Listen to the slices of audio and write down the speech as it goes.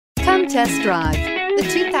Come test drive the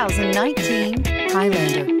 2019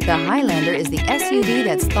 Highlander. The Highlander is the SUV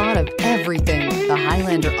that's thought of everything. The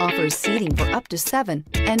Highlander offers seating for up to 7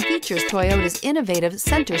 and features Toyota's innovative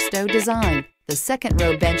center stow design. The second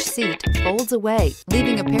row bench seat folds away,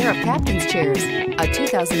 leaving a pair of captain's chairs. A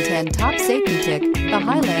 2010 top safety pick, the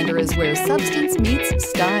Highlander is where substance meets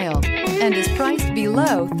style and is priced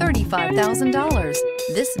below $35,000.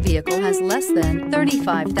 This vehicle has less than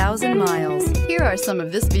 35,000 miles. Here are some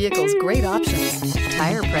of this vehicle's great options: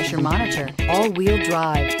 tire pressure monitor, all-wheel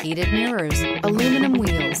drive, heated mirrors, aluminum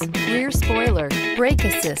wheels, rear spoiler, brake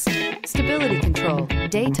assist, stability control,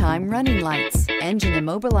 daytime running lights, engine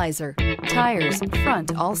immobilizer, tires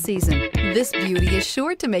front all season. This beauty is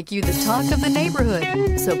sure to make you the talk of the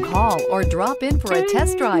neighborhood. So call or drop in for a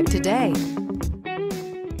test drive today.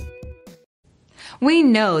 We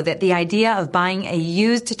know that the idea of buying a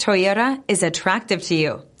used Toyota is attractive to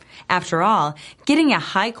you. After all, getting a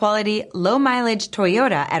high-quality, low-mileage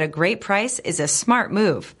Toyota at a great price is a smart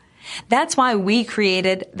move. That's why we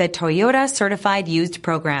created the Toyota Certified Used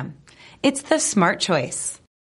Program. It's the smart choice.